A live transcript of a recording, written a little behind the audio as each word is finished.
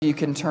You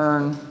can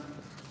turn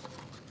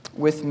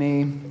with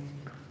me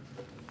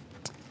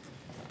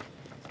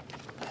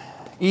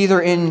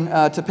either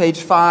to page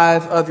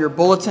 5 of your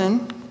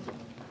bulletin.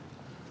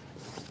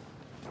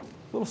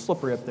 A little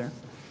slippery up there.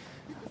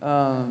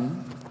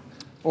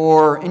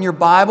 Or in your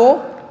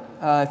Bible,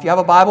 if you have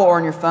a Bible, or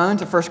on your phone,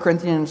 to 1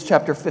 Corinthians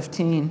chapter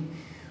 15.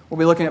 We'll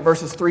be looking at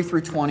verses 3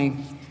 through 20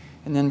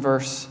 and then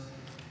verse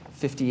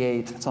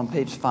 58. It's on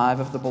page 5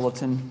 of the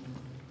bulletin.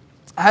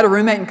 I had a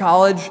roommate in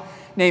college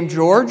named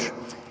George.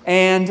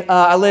 And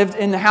I lived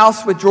in the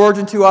house with George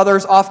and 2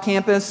 others off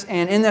campus.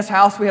 And in this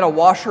house, we had a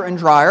washer and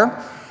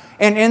dryer.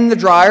 And in the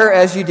dryer,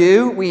 as you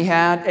do, we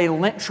had a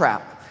lint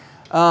trap.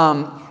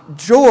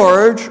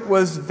 George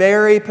was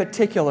very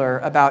particular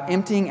about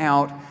emptying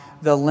out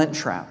the lint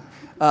trap,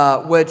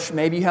 which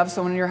maybe you have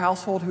someone in your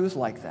household who's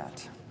like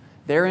that.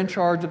 They're in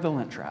charge of the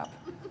lint trap.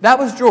 That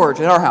was George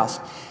at our house.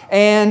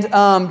 And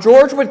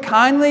George would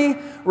kindly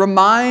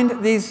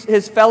remind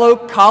his fellow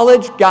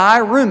college guy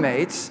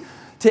roommates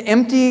to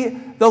empty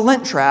the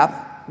lint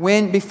trap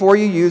before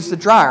you use the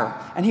dryer.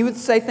 And he would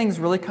say things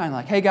really kind,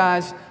 like, "Hey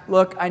guys,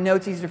 look, I know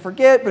it's easy to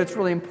forget, but it's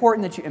really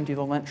important that you empty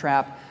the lint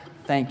trap.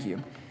 Thank you."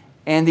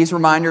 And these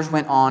reminders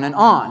went on and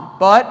on.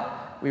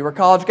 But we were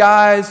college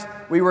guys.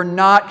 We were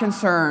not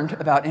concerned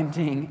about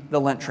emptying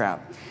the lint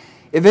trap.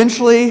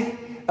 Eventually,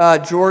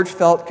 George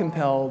felt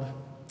compelled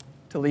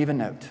to leave a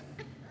note.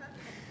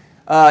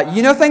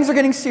 You know things are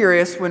getting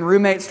serious when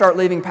roommates start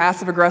leaving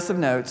passive-aggressive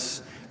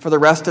notes for the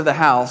rest of the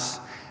house.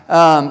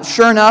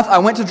 Sure enough, I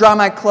went to dry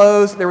my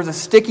clothes. There was a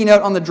sticky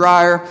note on the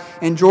dryer,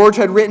 and George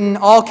had written,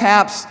 all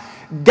caps,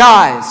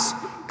 "Guys,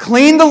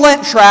 clean the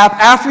lint trap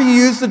after you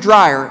use the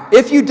dryer.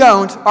 If you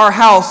don't, our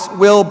house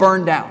will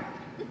burn down."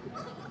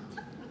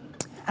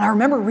 And I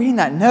remember reading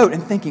that note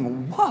and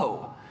thinking,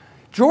 whoa,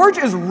 George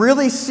is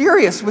really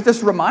serious with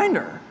this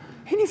reminder.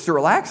 He needs to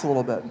relax a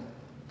little bit.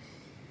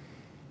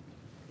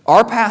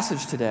 Our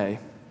passage today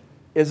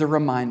is a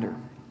reminder,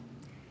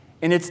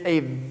 and it's a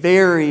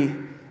very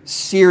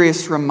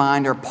serious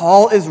reminder.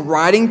 Paul is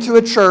writing to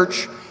a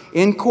church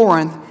in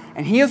Corinth,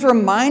 and he is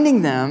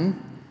reminding them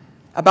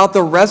about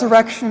the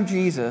resurrection of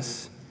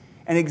Jesus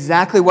and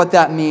exactly what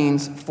that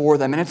means for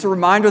them. And it's a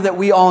reminder that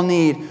we all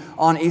need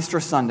on Easter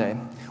Sunday.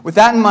 With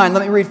that in mind,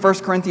 let me read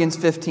 1 Corinthians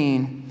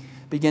 15,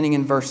 beginning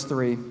in verse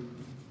 3.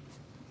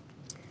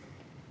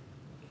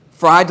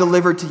 "For I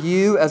delivered to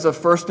you as of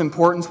first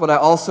importance what I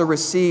also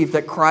received,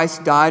 that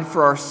Christ died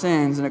for our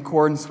sins in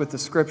accordance with the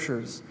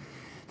Scriptures,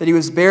 that he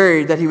was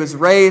buried, that he was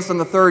raised on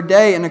the 3rd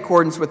day in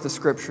accordance with the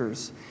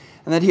Scriptures,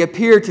 and that he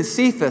appeared to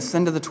Cephas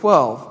and to the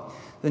 12.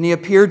 Then he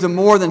appeared to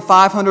more than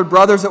 500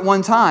 brothers at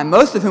one time,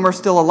 most of whom are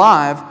still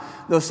alive,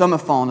 though some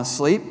have fallen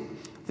asleep.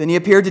 Then he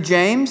appeared to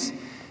James,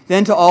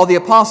 then to all the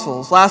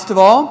apostles. Last of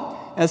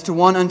all, as to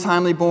one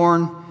untimely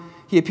born,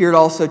 he appeared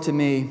also to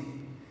me.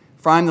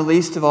 For I am the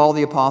least of all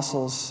the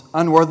apostles,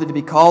 unworthy to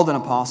be called an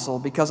apostle,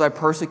 because I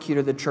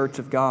persecuted the church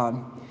of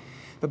God.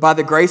 But by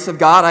the grace of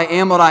God, I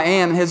am what I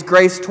am, and his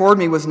grace toward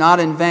me was not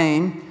in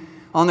vain.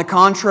 On the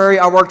contrary,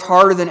 I worked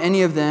harder than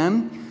any of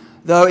them,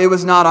 though it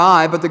was not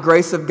I, but the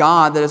grace of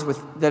God that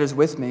is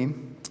with me.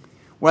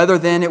 Whether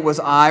then it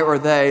was I or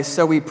they,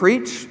 so we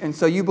preach, and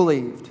so you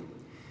believed.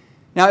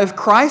 Now if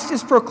Christ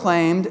is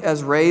proclaimed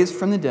as raised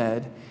from the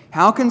dead,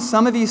 how can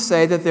some of you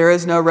say that there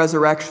is no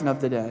resurrection of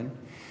the dead?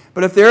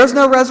 But if there is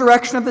no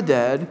resurrection of the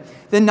dead,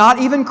 then not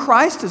even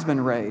Christ has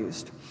been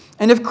raised.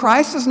 And if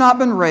Christ has not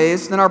been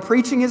raised, then our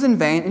preaching is in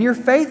vain, and your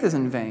faith is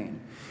in vain.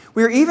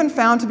 We are even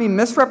found to be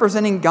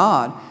misrepresenting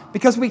God,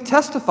 because we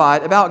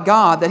testified about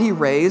God that he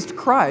raised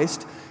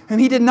Christ, whom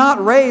he did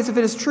not raise, if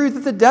it is true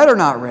that the dead are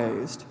not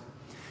raised.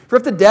 For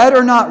if the dead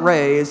are not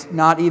raised,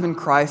 not even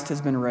Christ has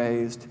been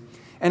raised.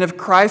 And if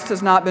Christ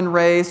has not been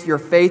raised, your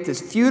faith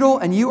is futile,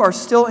 and you are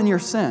still in your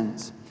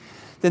sins.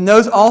 Then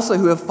those also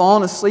who have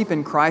fallen asleep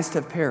in Christ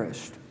have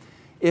perished.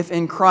 If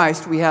in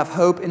Christ we have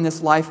hope in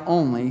this life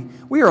only,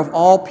 we are of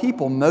all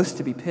people most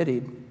to be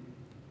pitied.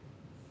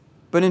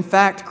 But in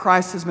fact,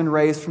 Christ has been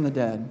raised from the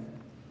dead,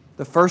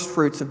 the first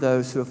fruits of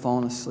those who have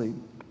fallen asleep."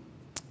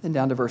 Then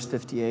down to verse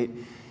 58.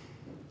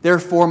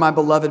 "Therefore, my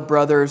beloved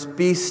brothers,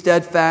 be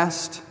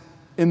steadfast,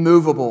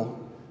 immovable,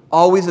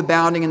 always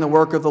abounding in the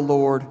work of the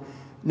Lord,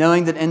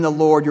 knowing that in the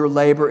Lord your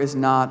labor is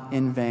not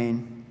in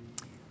vain."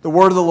 The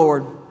word of the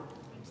Lord.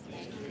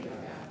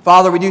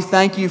 Father, we do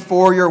thank you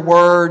for your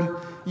word.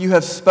 You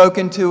have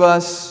spoken to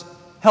us.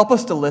 Help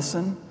us to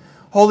listen.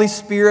 Holy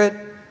Spirit,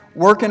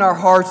 work in our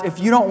hearts. If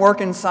you don't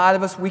work inside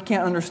of us, we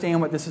can't understand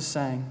what this is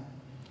saying.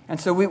 And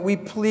so we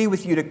plead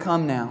with you to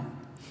come now.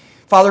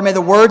 Father, may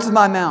the words of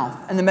my mouth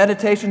and the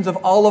meditations of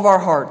all of our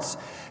hearts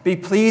be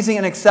pleasing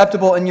and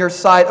acceptable in your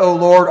sight, O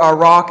Lord, our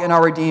rock and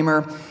our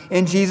Redeemer.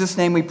 In Jesus'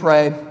 name we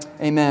pray.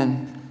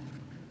 Amen.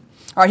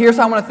 All right, here's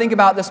how I want to think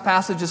about this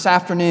passage this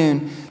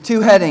afternoon.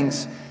 2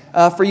 headings.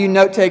 For you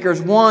note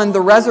takers. 1,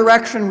 the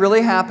resurrection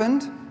really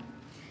happened.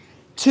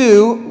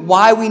 2,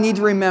 why we need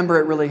to remember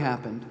it really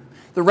happened.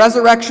 The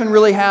resurrection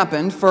really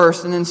happened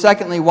first, and then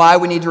secondly, why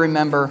we need to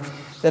remember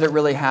that it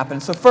really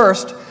happened. So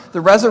first,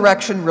 the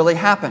resurrection really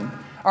happened.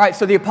 All right,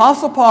 so the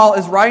Apostle Paul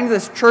is writing to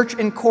this church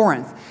in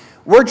Corinth.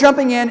 We're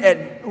jumping in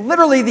at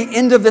literally the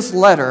end of this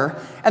letter,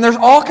 and there's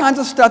all kinds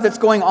of stuff that's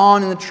going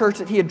on in the church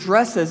that he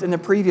addresses in the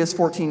previous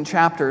 14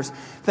 chapters.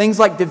 Things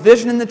like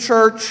division in the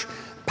church,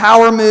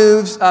 power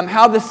moves,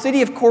 how the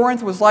city of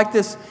Corinth was like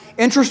this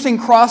interesting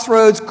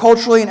crossroads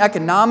culturally and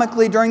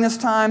economically during this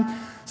time.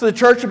 So the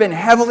church had been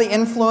heavily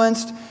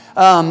influenced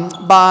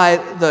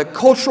by the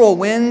cultural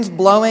winds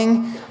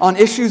blowing on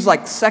issues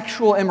like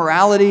sexual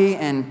immorality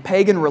and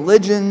pagan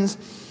religions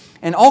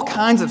and all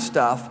kinds of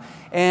stuff.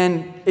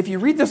 And if you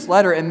read this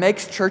letter, it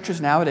makes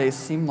churches nowadays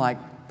seem like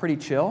pretty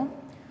chill.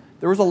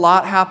 There was a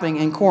lot happening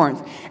in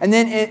Corinth. And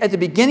then at the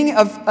beginning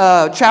of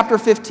chapter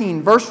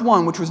 15, verse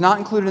 1, which was not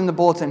included in the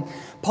bulletin,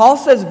 Paul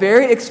says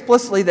very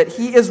explicitly that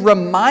he is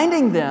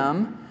reminding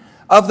them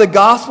of the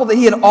gospel that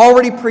he had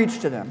already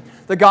preached to them.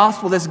 The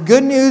gospel, this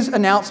good news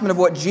announcement of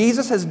what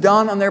Jesus has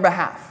done on their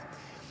behalf.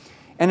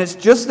 And it's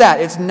just that.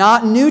 It's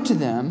not new to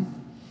them.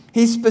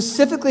 He's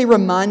specifically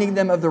reminding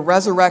them of the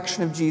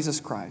resurrection of Jesus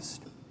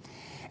Christ.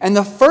 And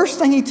the first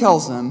thing he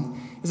tells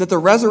them is that the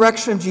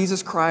resurrection of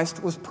Jesus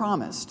Christ was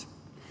promised.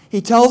 He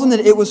tells them that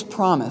it was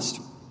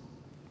promised.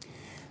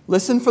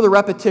 Listen for the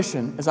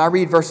repetition as I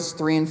read verses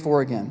 3 and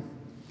 4 again.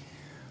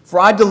 For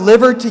I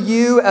delivered to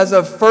you as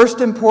of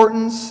first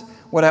importance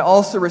what I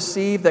also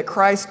received, that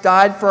Christ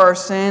died for our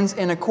sins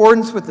in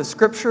accordance with the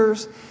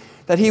Scriptures,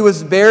 that he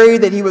was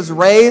buried, that he was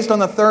raised on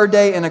the third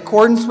day in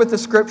accordance with the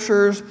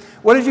Scriptures.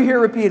 What did you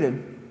hear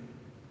repeated?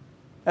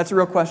 That's a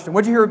real question.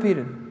 What did you hear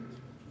repeated?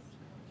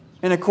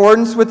 In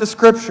accordance with the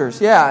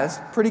Scriptures. Yeah, it's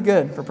pretty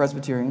good for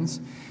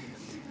Presbyterians.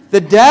 The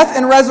death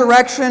and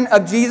resurrection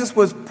of Jesus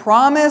was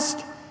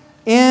promised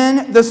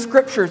in the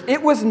Scriptures.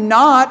 It was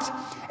not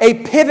a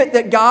pivot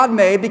that God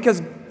made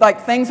because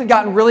things had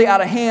gotten really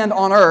out of hand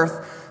on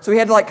earth. So he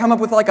had to come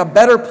up with a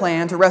better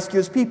plan to rescue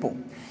his people.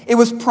 It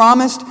was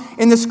promised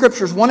in the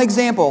Scriptures. One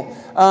example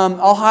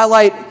I'll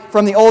highlight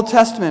from the Old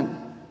Testament,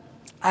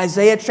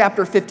 Isaiah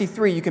chapter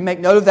 53. You can make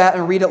note of that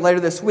and read it later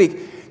this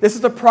week. This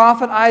is the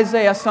prophet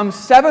Isaiah, some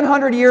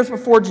 700 years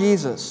before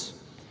Jesus.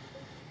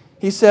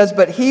 He says,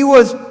 but he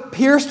was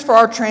pierced for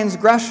our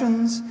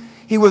transgressions.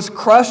 He was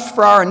crushed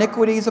for our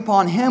iniquities.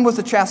 Upon him was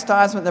the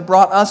chastisement that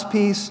brought us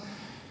peace.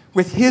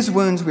 With his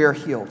wounds we are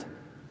healed.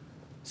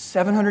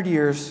 700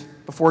 years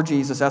before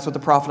Jesus. That's what the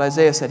prophet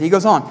Isaiah said. He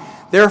goes on.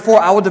 Therefore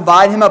I will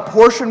divide him a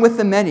portion with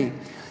the many.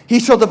 He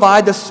shall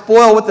divide the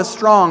spoil with the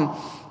strong,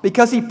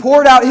 because he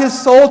poured out his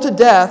soul to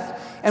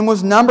death and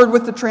was numbered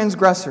with the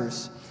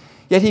transgressors.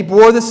 Yet he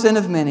bore the sin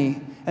of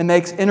many and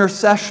makes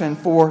intercession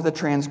for the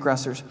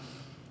transgressors.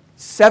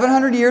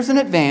 700 years in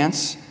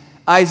advance,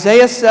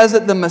 Isaiah says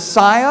that the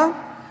Messiah,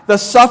 the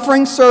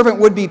suffering servant,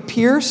 would be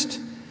pierced,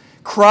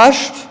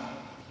 crushed,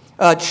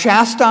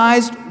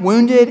 chastised,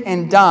 wounded,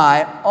 and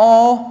die,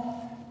 all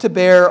to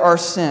bear our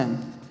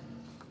sin.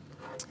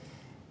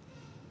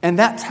 And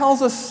that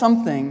tells us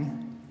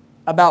something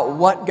about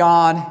what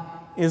God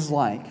is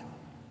like.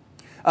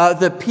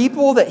 The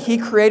people that he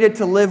created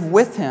to live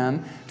with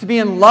him, to be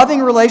in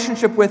loving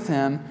relationship with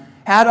him,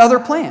 had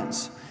other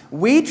plans.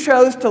 We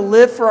chose to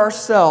live for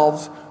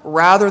ourselves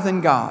rather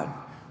than God.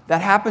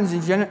 That happens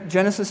in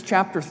Genesis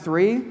chapter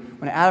 3,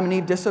 when Adam and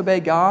Eve disobey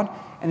God,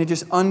 and it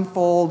just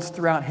unfolds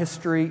throughout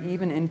history,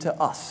 even into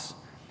us,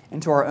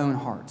 into our own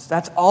hearts.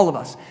 That's all of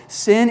us.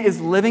 Sin is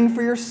living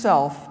for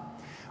yourself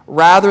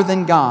rather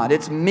than God.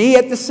 It's me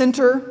at the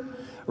center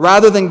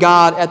rather than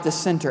God at the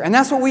center. And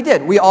that's what we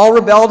did. We all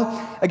rebelled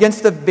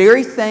against the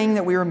very thing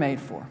that we were made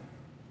for.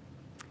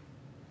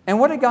 And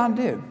what did God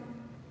do?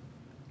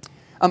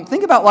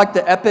 Think about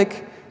the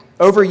epic,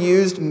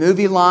 overused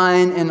movie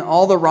line in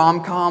all the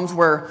rom-coms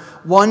where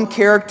one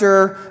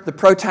character, the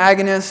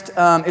protagonist,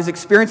 is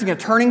experiencing a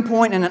turning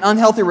point in an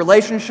unhealthy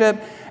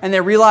relationship, and they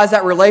realize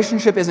that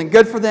relationship isn't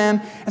good for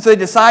them, and so they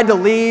decide to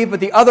leave, but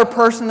the other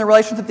person in the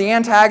relationship, the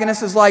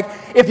antagonist, is like,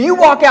 if you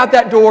walk out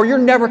that door, you're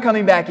never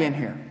coming back in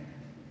here.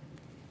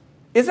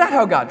 Is that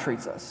how God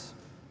treats us?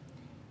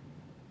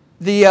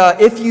 The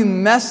if you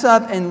mess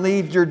up and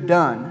leave, you're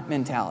done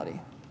mentality.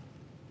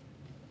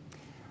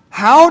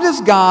 How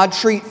does God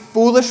treat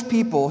foolish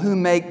people who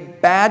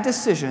make bad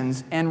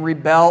decisions and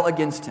rebel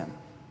against him?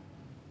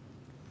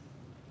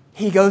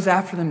 He goes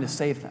after them to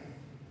save them.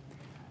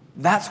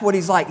 That's what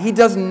he's like. He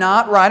does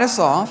not write us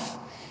off.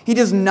 He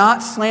does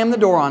not slam the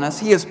door on us.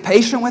 He is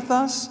patient with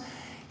us.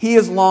 He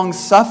is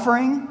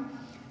long-suffering.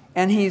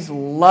 And he's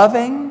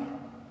loving.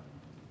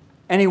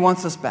 And he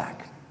wants us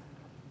back.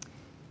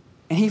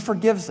 And he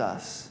forgives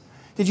us.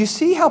 Did you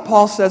see how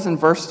Paul says in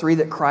verse 3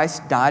 that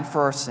Christ died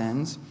for our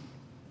sins?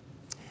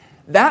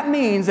 That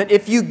means that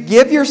if you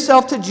give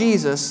yourself to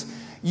Jesus,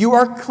 you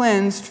are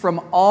cleansed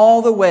from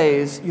all the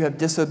ways you have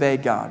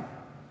disobeyed God.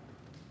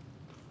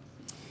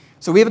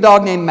 So we have a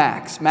dog named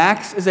Max.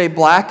 Max is a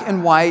black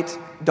and white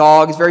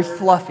dog. He's very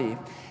fluffy.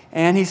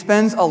 And he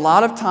spends a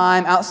lot of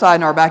time outside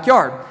in our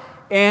backyard.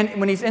 And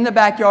when he's in the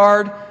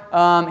backyard,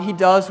 he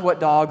does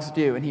what dogs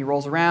do, and he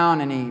rolls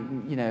around and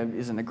he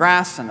is in the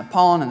grass and the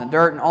pollen and the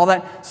dirt and all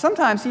that.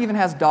 Sometimes he even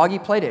has doggy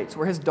play dates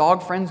where his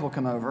dog friends will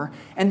come over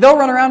and they'll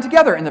run around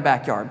together in the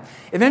backyard.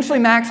 Eventually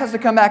Max has to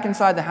come back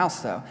inside the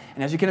house though,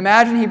 and as you can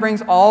imagine, he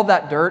brings all of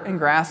that dirt and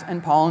grass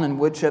and pollen and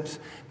wood chips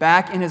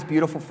back in his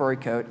beautiful furry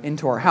coat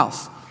into our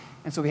house,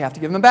 and so we have to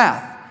give him a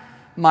bath.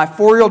 My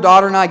 4-year-old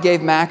daughter and I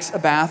gave Max a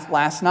bath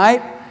last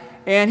night.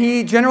 And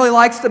he generally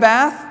likes the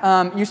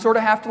bath. You sort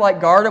of have to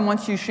guard him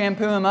once you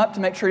shampoo him up to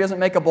make sure he doesn't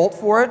make a bolt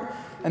for it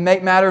and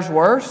make matters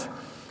worse.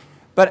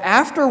 But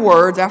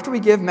afterwards, after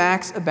we give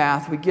Max a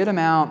bath, we get him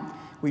out,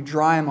 we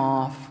dry him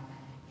off.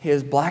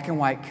 His black and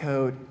white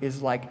coat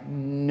is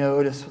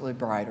noticeably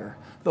brighter.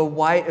 The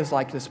white is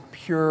like this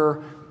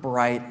pure,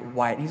 bright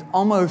white. He's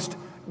almost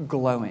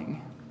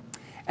glowing.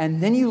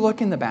 And then you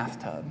look in the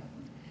bathtub.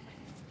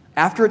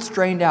 After it's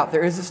drained out,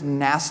 there is this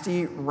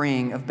nasty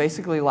ring of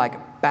basically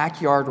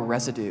backyard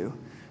residue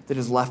that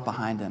is left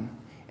behind him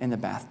in the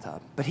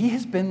bathtub. But he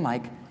has been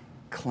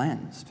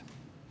cleansed.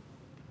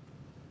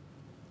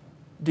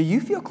 Do you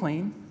feel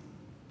clean?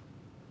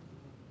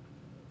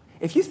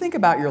 If you think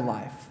about your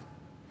life,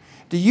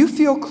 do you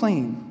feel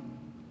clean?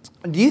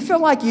 Do you feel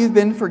like you've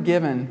been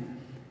forgiven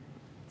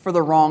for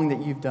the wrong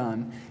that you've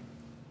done?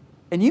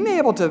 And you may be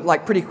able to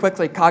pretty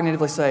quickly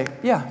cognitively say,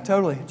 yeah,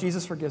 totally,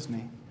 Jesus forgives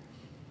me.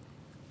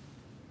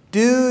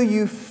 Do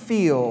you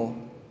feel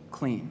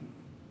clean?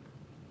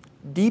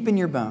 Deep in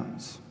your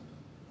bones?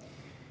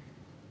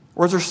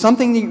 Or is there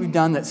something that you've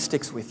done that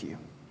sticks with you,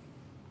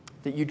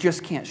 that you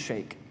just can't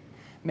shake?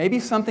 Maybe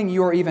something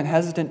you are even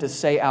hesitant to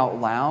say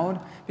out loud,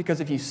 because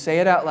if you say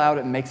it out loud,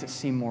 it makes it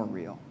seem more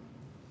real.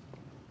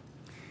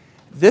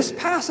 This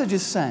passage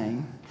is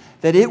saying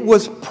that it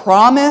was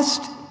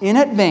promised in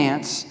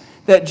advance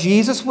that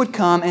Jesus would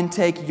come and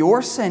take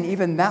your sin,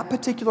 even that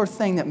particular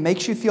thing that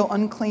makes you feel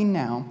unclean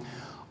now,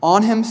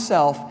 on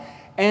himself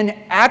and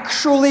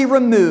actually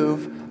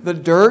remove the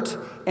dirt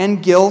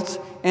and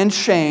guilt and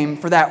shame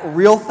for that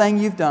real thing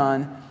you've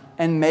done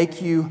and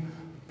make you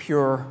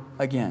pure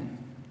again.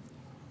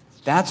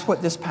 That's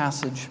what this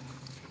passage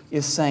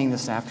is saying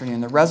this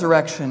afternoon. The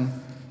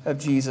resurrection of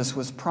Jesus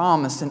was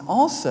promised, and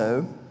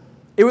also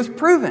it was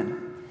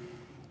proven.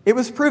 It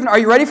was proven. Are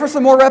you ready for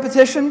some more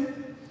repetition?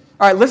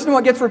 All right, listen to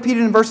what gets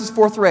repeated in verses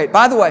 4 through 8.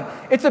 By the way,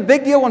 it's a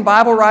big deal when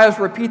Bible writers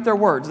repeat their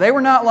words. They were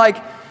not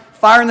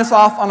firing this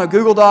off on a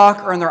Google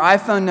Doc or in their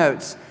iPhone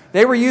notes.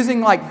 They were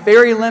using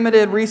very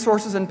limited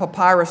resources and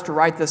papyrus to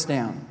write this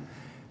down.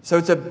 So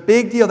it's a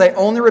big deal. They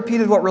only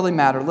repeated what really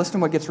mattered. Listen to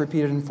what gets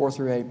repeated in 4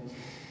 through 8. It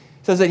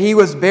says that he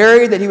was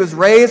buried, that he was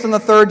raised on the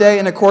third day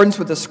in accordance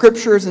with the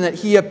Scriptures, and that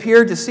he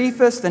appeared to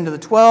Cephas, then to the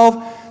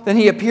 12. Then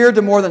he appeared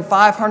to more than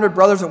 500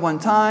 brothers at one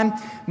time,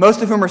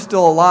 most of whom are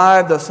still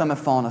alive, though some have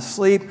fallen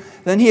asleep.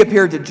 Then he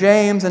appeared to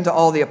James and to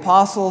all the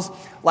apostles.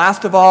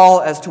 Last of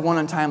all, as to one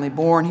untimely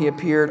born, he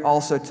appeared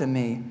also to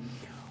me.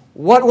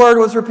 What word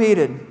was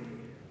repeated?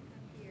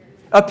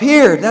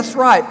 Appeared. That's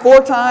right.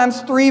 4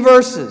 times, 3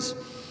 verses.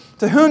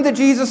 To whom did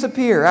Jesus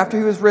appear after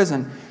he was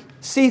risen?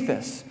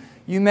 Cephas.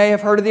 You may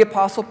have heard of the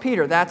apostle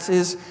Peter. That's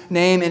his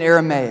name in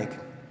Aramaic.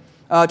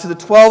 To the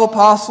 12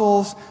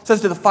 apostles, it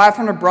says to the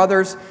 500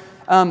 brothers.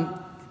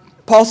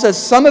 Paul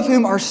says, some of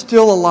whom are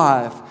still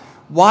alive.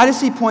 Why does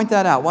he point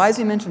that out? Why does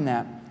he mention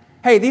that?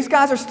 Hey, these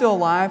guys are still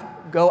alive.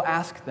 Go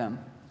ask them.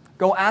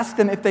 Go ask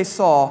them if they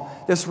saw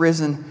this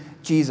risen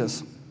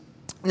Jesus.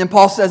 And then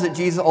Paul says that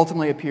Jesus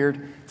ultimately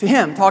appeared to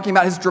him, talking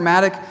about his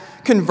dramatic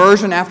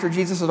conversion after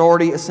Jesus had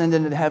already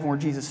ascended into heaven, where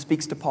Jesus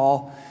speaks to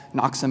Paul,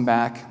 knocks him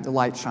back, the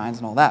light shines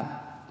and all that.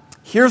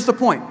 Here's the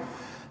point.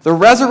 The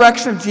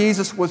resurrection of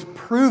Jesus was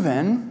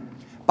proven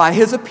by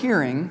his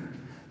appearing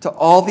to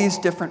all these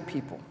different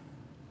people.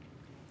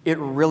 It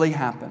really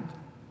happened.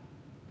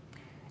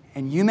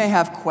 And you may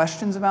have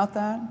questions about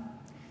that.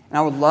 And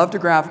I would love to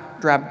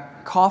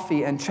grab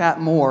coffee and chat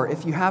more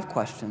if you have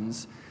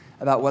questions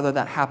about whether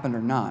that happened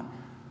or not.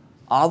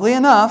 Oddly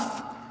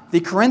enough, the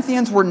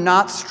Corinthians were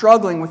not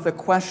struggling with the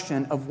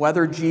question of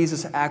whether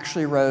Jesus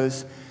actually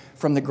rose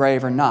from the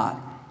grave or not.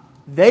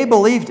 They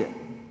believed it.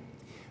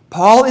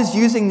 Paul is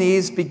using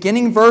these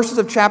beginning verses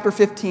of chapter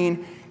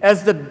 15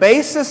 as the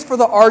basis for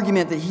the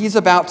argument that he's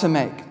about to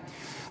make.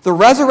 The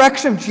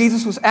resurrection of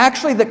Jesus was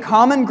actually the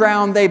common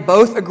ground they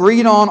both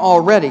agreed on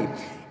already.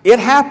 It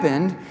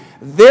happened.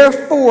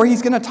 Therefore,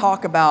 he's going to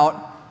talk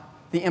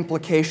about the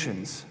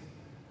implications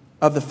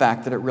of the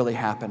fact that it really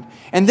happened.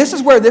 And this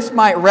is where this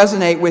might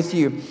resonate with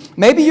you.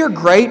 Maybe you're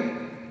great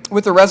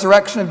with the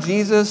resurrection of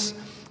Jesus,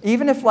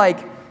 even if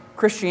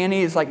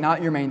Christianity is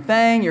not your main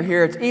thing. You're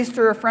here, it's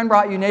Easter, a friend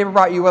brought you, neighbor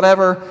brought you,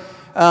 whatever.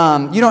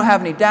 You don't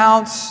have any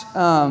doubts.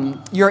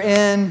 You're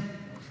in.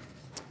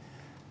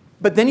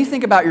 But then you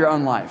think about your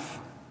own life,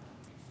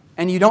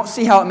 and you don't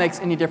see how it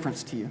makes any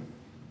difference to you.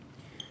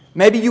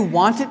 Maybe you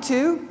want it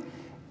to.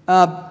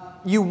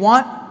 You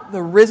want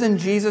the risen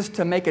Jesus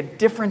to make a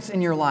difference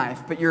in your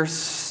life, but you're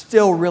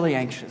still really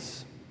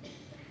anxious.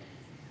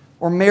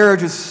 Or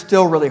marriage is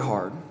still really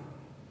hard.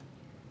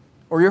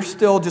 Or you're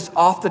still just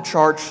off the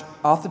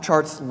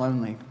charts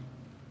lonely.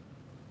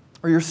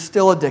 Or you're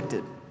still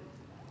addicted.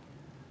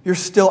 You're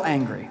still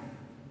angry.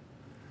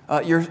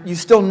 You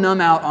still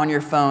numb out on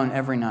your phone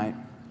every night.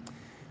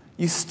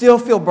 You still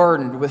feel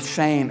burdened with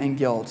shame and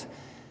guilt.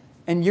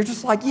 And you're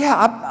just like,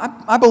 yeah,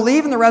 I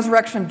believe in the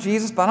resurrection of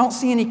Jesus, but I don't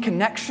see any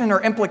connection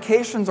or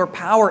implications or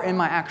power in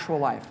my actual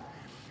life.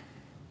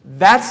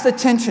 That's the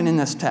tension in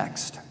this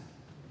text.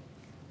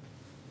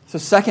 So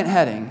second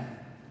heading,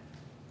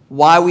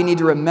 why we need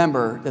to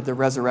remember that the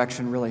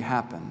resurrection really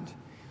happened.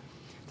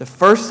 The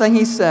first thing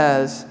he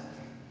says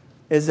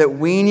is that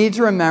we need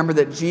to remember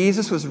that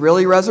Jesus was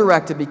really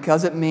resurrected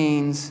because it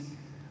means,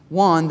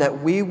 one,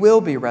 that we will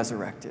be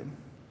resurrected.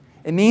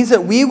 It means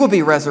that we will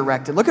be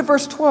resurrected. Look at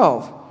verse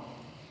 12.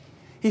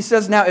 He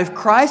says, now if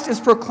Christ is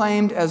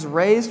proclaimed as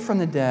raised from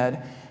the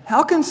dead,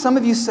 how can some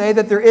of you say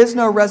that there is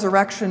no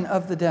resurrection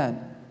of the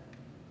dead?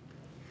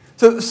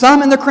 So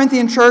some in the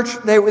Corinthian church,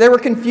 they were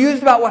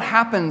confused about what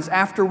happens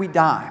after we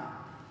die.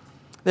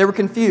 They were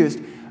confused.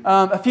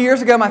 A few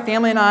years ago, my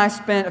family and I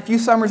spent a few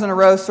summers in a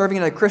row serving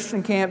at a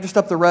Christian camp just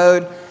up the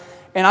road.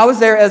 And I was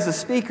there as a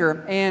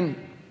speaker. And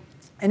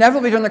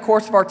inevitably during the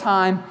course of our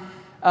time,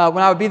 when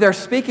I would be there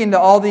speaking to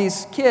all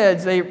these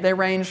kids, they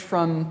ranged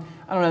from,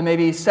 I don't know,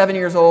 maybe 7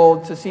 years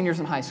old to seniors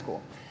in high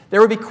school. There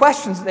would be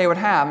questions that they would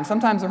have, and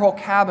sometimes their whole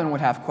cabin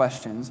would have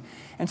questions.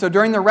 And so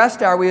during the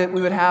rest hour, we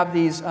would have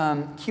these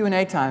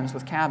Q&A times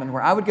with cabin,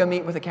 where I would go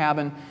meet with a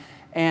cabin,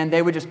 and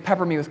they would just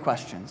pepper me with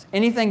questions.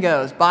 Anything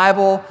goes.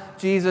 Bible,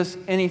 Jesus,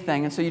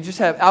 anything. And so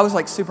I was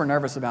like super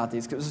nervous about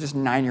these, because it was just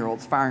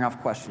 9-year-olds firing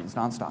off questions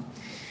nonstop.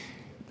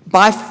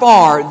 By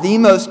far, the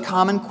most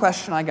common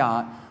question I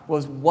got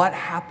was, what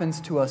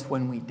happens to us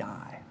when we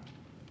die?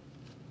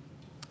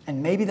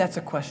 And maybe that's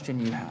a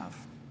question you have.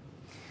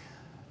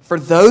 For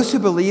those who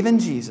believe in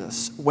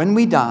Jesus, when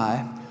we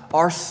die,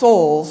 our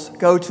souls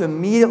go to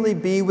immediately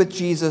be with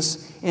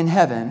Jesus in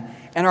heaven,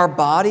 and our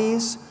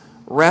bodies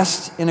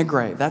rest in a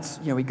grave. That's,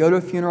 we go to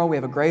a funeral, we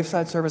have a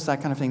graveside service,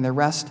 that kind of thing. They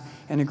rest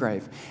in a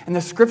grave. And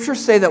the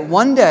scriptures say that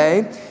one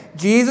day,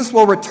 Jesus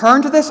will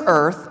return to this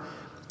earth,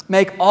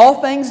 make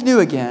all things new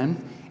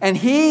again, and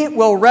he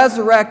will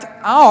resurrect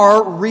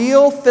our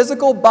real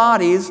physical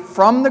bodies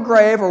from the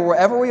grave or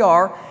wherever we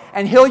are,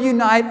 and he'll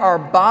unite our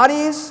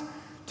bodies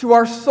to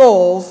our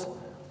souls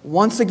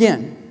once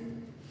again.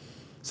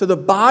 So the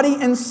body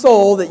and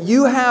soul that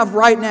you have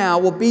right now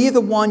will be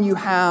the one you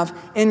have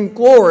in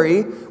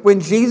glory when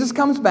Jesus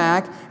comes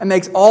back and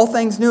makes all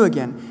things new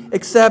again.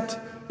 Except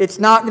it's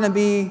not going to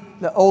be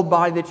the old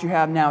body that you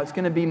have now. It's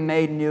going to be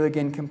made new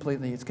again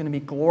completely. It's going to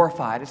be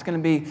glorified. It's going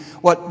to be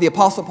what the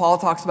Apostle Paul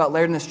talks about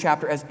later in this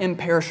chapter as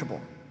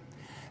imperishable.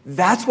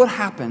 That's what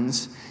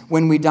happens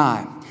when we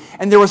die.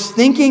 And there was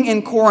thinking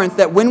in Corinth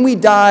that when we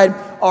died,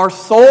 our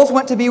souls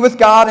went to be with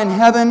God in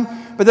heaven,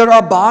 but that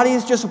our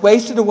bodies just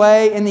wasted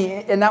away,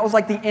 and that was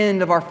like the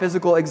end of our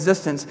physical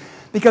existence,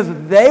 because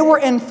they were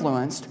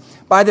influenced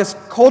by this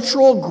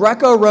cultural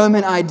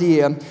Greco-Roman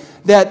idea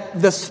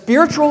that the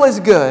spiritual is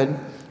good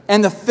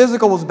and the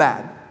physical was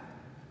bad.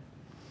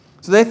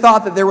 So they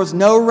thought that there was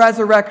no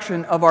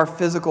resurrection of our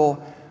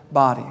physical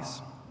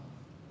bodies.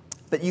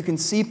 But you can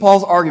see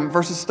Paul's argument,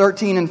 verses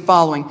 13 and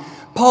following.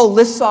 Paul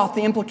lists off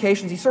the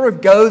implications. He sort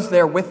of goes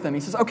there with them. He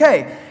says,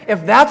 okay,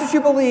 if that's what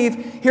you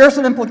believe, here are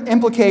some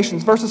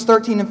implications. Verses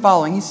 13 and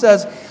following. He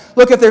says,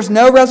 look, if there's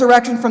no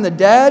resurrection from the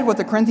dead, what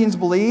the Corinthians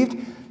believed,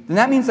 then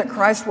that means that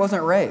Christ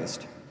wasn't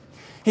raised.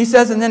 He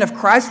says, and then if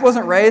Christ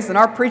wasn't raised, then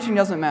our preaching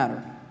doesn't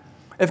matter.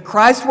 If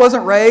Christ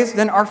wasn't raised,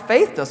 then our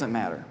faith doesn't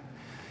matter.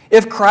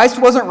 If Christ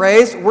wasn't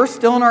raised, we're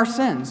still in our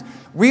sins.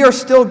 We are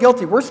still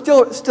guilty. We're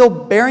still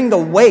bearing the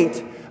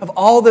weight of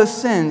all those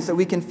sins that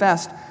we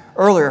confessed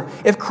earlier.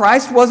 If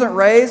Christ wasn't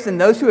raised, then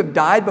those who have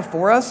died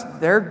before us,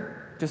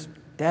 they're just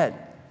dead.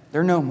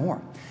 They're no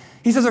more.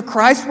 He says if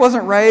Christ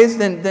wasn't raised,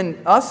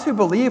 then us who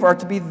believe are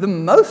to be the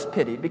most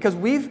pitied because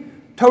we've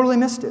totally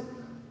missed it.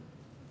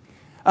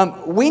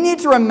 We need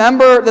to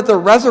remember that the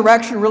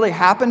resurrection really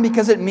happened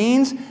because it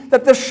means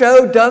that the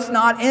show does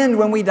not end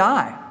when we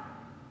die.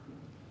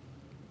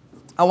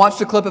 I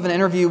watched a clip of an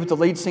interview with the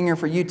lead singer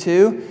for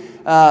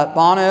U2,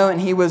 Bono, and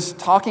he was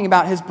talking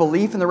about his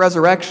belief in the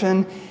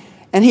resurrection.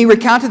 And he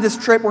recounted this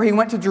trip where he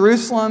went to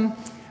Jerusalem,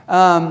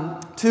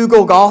 to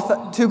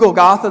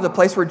Golgotha, the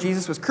place where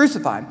Jesus was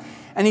crucified.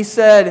 And he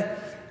said,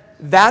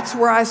 that's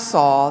where I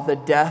saw the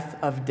death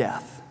of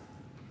death.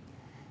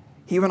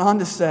 He went on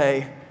to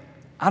say,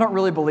 I don't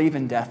really believe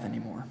in death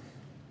anymore.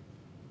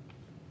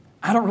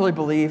 I don't really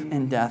believe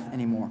in death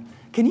anymore.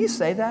 Can you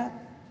say that?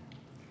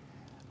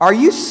 Are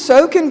you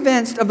so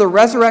convinced of the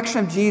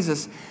resurrection of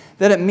Jesus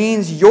that it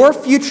means your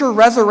future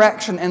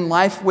resurrection and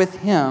life with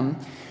him,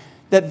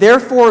 that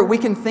therefore we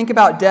can think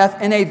about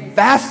death in a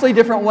vastly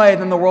different way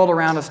than the world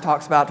around us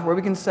talks about, to where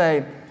we can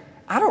say,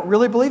 I don't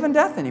really believe in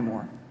death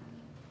anymore.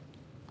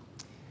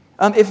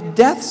 If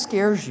death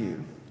scares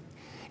you,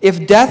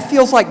 if death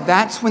feels like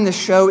that's when the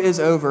show is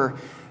over,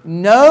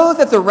 know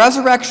that the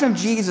resurrection of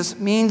Jesus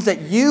means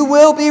that you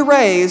will be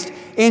raised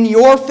in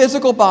your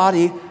physical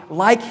body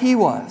like he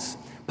was.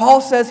 Paul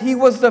says he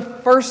was the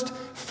first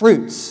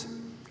fruits,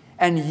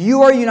 and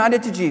you are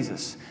united to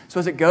Jesus. So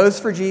as it goes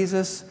for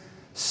Jesus,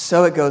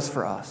 so it goes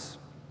for us.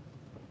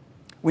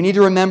 We need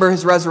to remember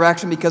his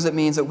resurrection because it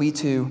means that we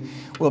too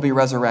will be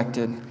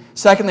resurrected.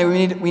 Secondly,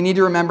 we need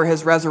to remember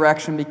his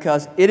resurrection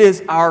because it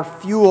is our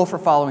fuel for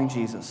following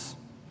Jesus.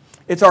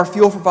 It's our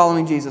fuel for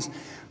following Jesus.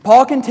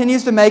 Paul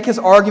continues to make his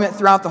argument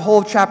throughout the whole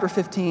of chapter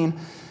 15,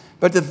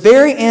 but at the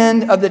very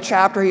end of the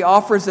chapter, he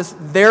offers this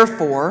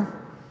therefore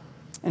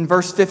in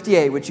verse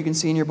 58, which you can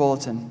see in your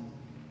bulletin.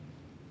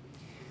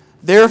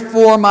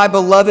 Therefore, my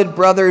beloved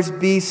brothers,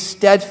 be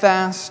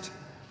steadfast,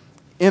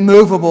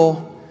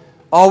 immovable,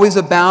 always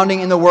abounding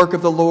in the work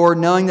of the Lord,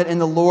 knowing that in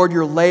the Lord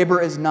your labor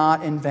is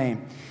not in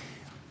vain.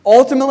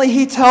 Ultimately,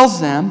 he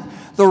tells them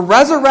the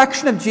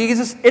resurrection of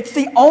Jesus, it's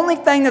the only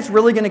thing that's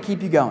really going to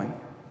keep you going.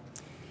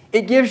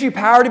 It gives you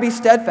power to be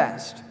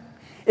steadfast.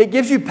 It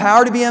gives you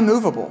power to be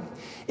immovable.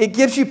 It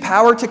gives you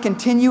power to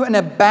continue and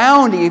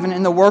abound even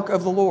in the work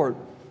of the Lord.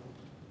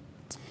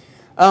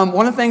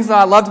 One of the things that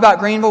I loved about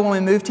Greenville when we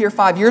moved here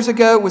 5 years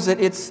ago was that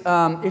it's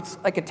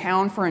like a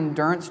town for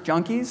endurance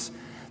junkies.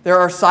 There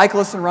are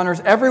cyclists and runners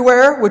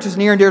everywhere, which is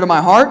near and dear to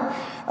my heart.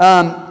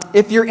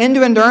 If you're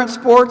into endurance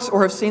sports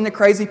or have seen the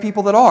crazy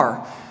people that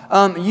are,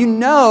 you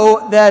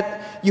know that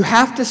you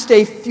have to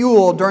stay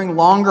fueled during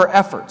longer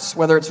efforts,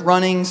 whether it's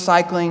running,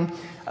 cycling,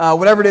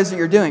 whatever it is that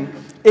you're doing.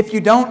 If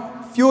you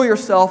don't fuel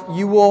yourself,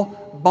 you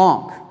will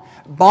bonk.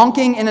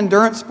 Bonking in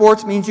endurance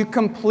sports means you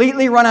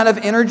completely run out of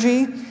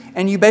energy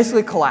and you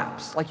basically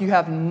collapse, like you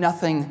have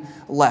nothing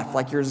left,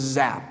 like you're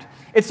zapped.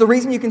 It's the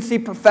reason you can see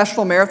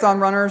professional marathon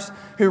runners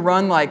who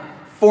run like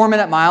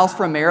 4-minute miles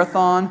for a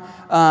marathon,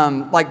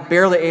 like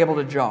barely able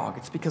to jog.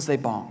 It's because they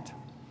bonked.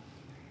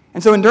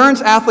 And so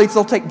endurance athletes,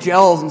 they'll take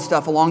gels and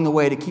stuff along the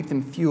way to keep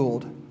them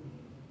fueled.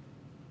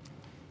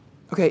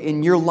 Okay,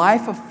 in your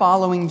life of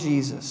following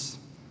Jesus,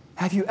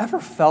 have you ever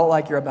felt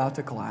like you're about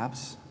to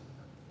collapse?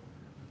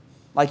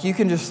 Like you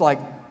can just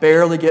like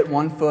barely get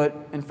one foot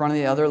in front of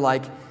the other.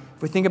 Like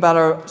if we think about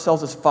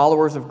ourselves as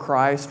followers of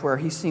Christ, where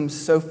he seems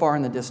so far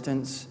in the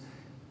distance,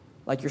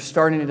 like you're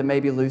starting to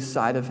maybe lose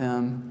sight of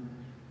him,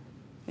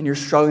 and you're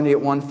struggling to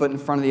get one foot in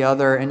front of the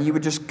other, and you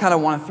would just kind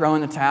of want to throw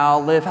in the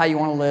towel, live how you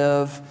want to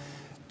live,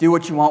 do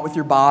what you want with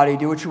your body,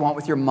 do what you want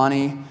with your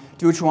money,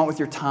 do what you want with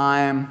your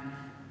time.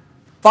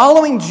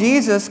 Following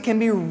Jesus can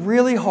be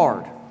really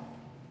hard.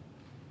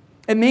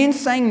 It means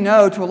saying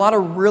no to a lot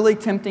of really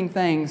tempting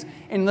things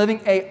and living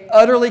a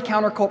utterly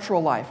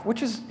countercultural life,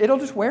 it'll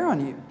just wear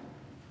on you.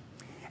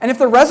 And if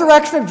the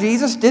resurrection of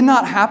Jesus did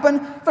not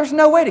happen, there's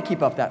no way to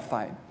keep up that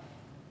fight.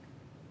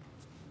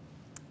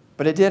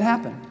 But it did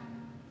happen.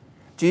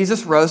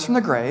 Jesus rose from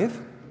the grave,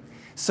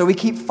 so we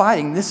keep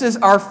fighting. This is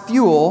our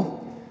fuel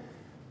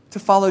to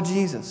follow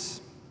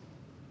Jesus.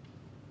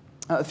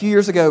 A few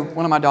years ago,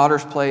 one of my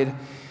daughters played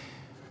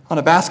on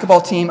a basketball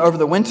team over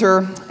the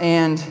winter,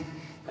 and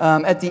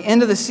at the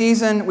end of the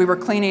season, we were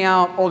cleaning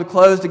out old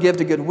clothes to give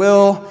to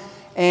Goodwill,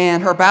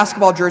 and her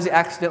basketball jersey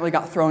accidentally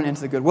got thrown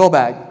into the Goodwill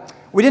bag.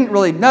 We didn't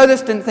really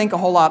notice, didn't think a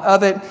whole lot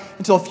of it,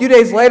 until a few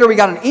days later we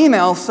got an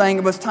email saying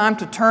it was time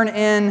to turn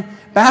in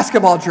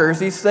basketball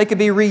jerseys so they could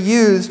be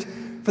reused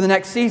for the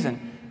next season.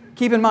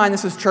 Keep in mind,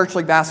 this is church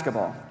league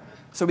basketball,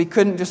 so we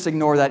couldn't just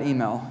ignore that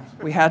email.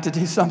 We had to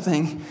do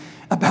something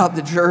about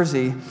the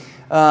jersey.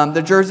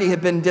 The jersey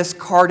had been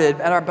discarded,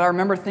 but I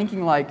remember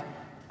thinking, like,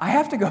 I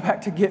have to go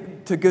back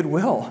to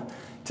Goodwill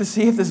to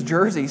see if this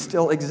jersey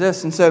still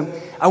exists. And so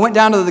I went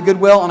down to the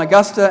Goodwill on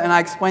Augusta, and I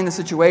explained the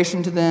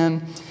situation to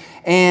them.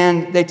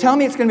 And they tell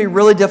me it's going to be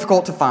really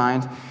difficult to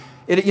find,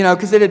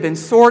 because it had been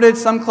sorted.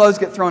 Some clothes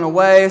get thrown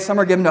away. Some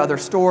are given to other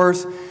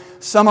stores.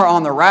 Some are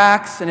on the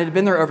racks, and it had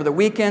been there over the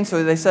weekend,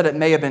 so they said it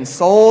may have been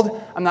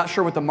sold. I'm not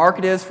sure what the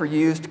market is for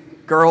used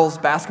girls'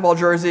 basketball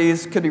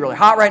jerseys. Could be really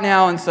hot right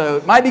now, and so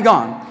it might be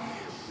gone.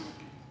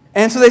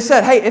 And so they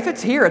said, hey, if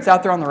it's here, it's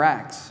out there on the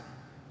racks.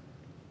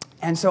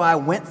 And so I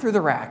went through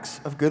the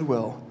racks of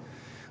Goodwill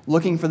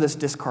looking for this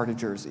discarded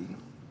jersey.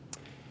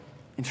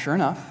 And sure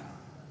enough,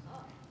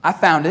 I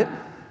found it,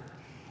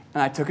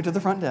 and I took it to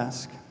the front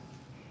desk,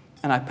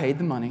 and I paid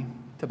the money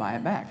to buy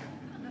it back.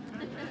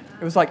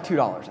 It was like $2,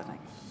 I think.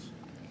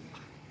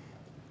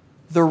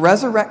 The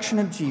resurrection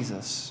of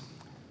Jesus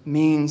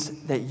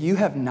means that you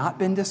have not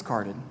been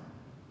discarded,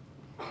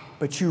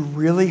 but you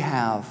really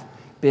have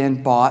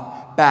been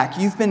bought back.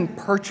 You've been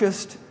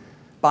purchased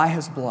by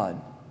his blood.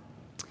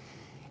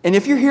 And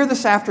if you're here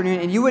this afternoon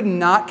and you would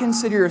not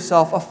consider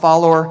yourself a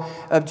follower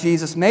of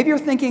Jesus, maybe you're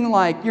thinking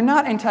like, you're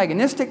not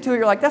antagonistic to it.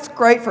 You're like, that's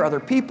great for other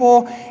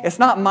people. It's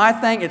not my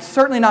thing. It's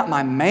certainly not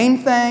my main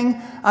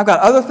thing. I've got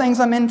other things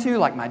I'm into,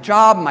 like my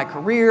job, my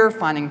career,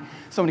 finding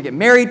someone to get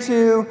married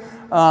to,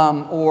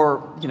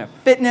 or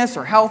fitness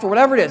or health or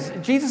whatever it is.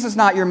 Jesus is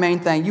not your main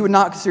thing. You would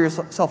not consider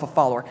yourself a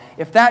follower.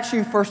 If that's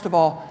you, first of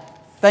all,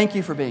 thank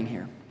you for being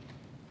here.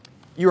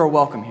 You are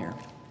welcome here.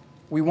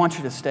 We want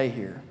you to stay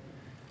here.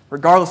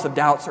 Regardless of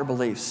doubts or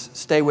beliefs,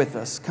 stay with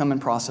us, come and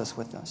process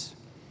with us.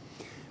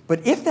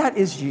 But if that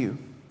is you,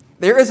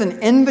 there is an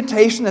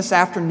invitation this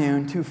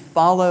afternoon to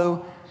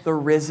follow the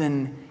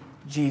risen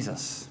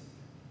Jesus.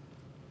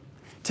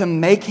 To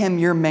make him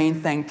your main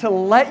thing, to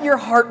let your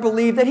heart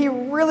believe that he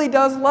really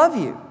does love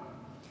you.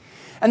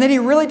 And that He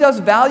really does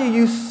value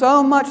you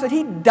so much that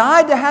He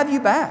died to have you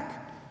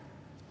back.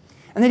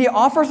 And that He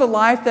offers a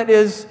life that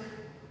is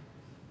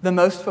the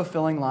most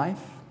fulfilling life.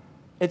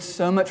 It's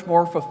so much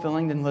more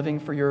fulfilling than living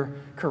for your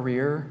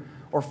career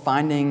or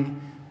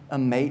finding a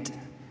mate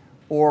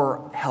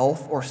or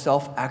health or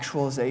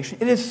self-actualization.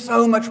 It is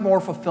so much more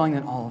fulfilling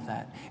than all of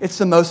that. It's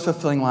the most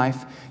fulfilling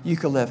life you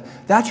could live.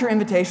 That's your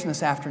invitation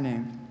this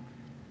afternoon,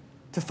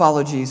 to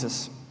follow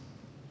Jesus.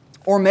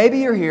 Or maybe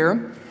you're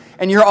here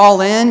and you're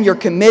all in, you're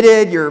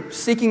committed, you're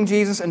seeking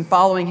Jesus and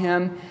following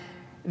Him.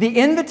 The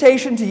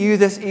invitation to you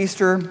this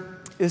Easter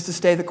is to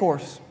stay the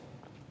course.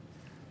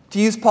 To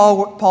use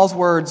Paul's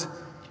words,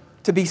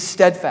 to be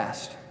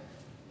steadfast,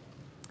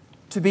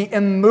 to be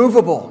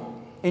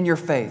immovable in your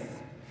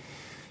faith,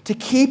 to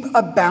keep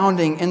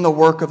abounding in the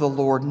work of the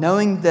Lord,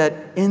 knowing that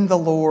in the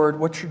Lord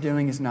what you're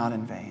doing is not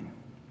in vain.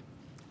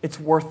 It's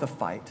worth the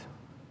fight.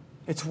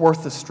 It's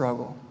worth the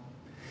struggle.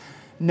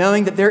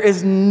 Knowing that there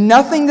is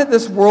nothing that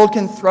this world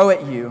can throw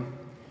at you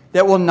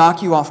that will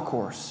knock you off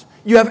course.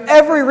 You have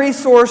every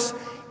resource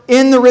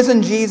in the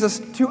risen Jesus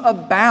to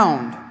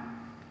abound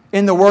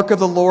in the work of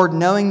the Lord,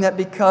 knowing that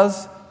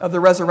because of the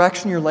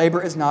resurrection, your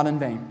labor is not in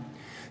vain.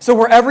 So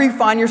wherever you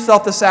find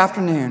yourself this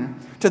afternoon,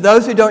 to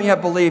those who don't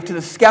yet believe, to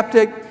the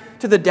skeptic,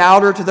 to the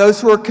doubter, to those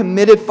who are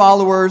committed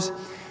followers,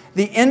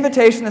 the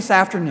invitation this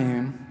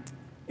afternoon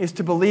is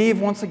to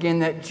believe once again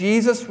that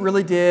Jesus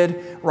really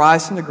did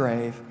rise from the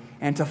grave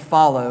and to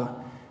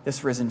follow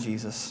this risen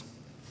Jesus.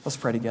 Let's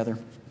pray together.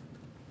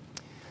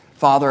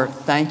 Father,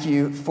 thank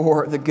you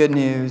for the good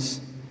news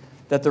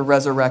that the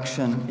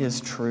resurrection is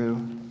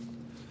true.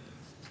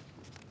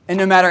 And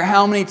no matter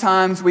how many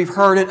times we've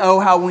heard it, oh,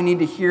 how we need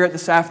to hear it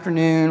this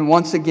afternoon,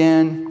 once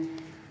again,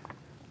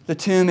 the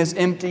tomb is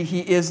empty.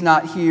 He is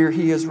not here.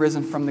 He is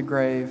risen from the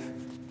grave.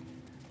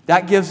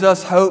 That gives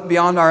us hope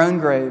beyond our own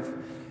grave.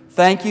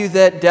 Thank you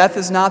that death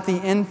is not the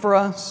end for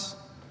us,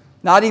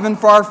 not even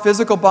for our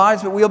physical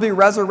bodies, but we'll be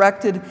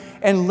resurrected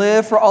and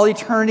live for all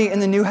eternity in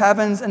the new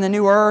heavens and the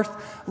new earth,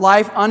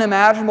 life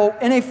unimaginable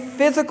in a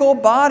physical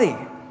body,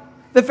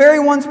 the very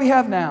ones we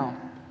have now.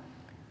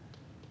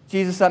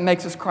 Jesus, that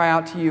makes us cry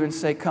out to you and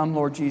say, come,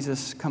 Lord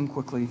Jesus, come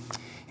quickly.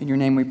 In your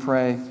name we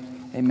pray.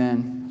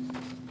 Amen.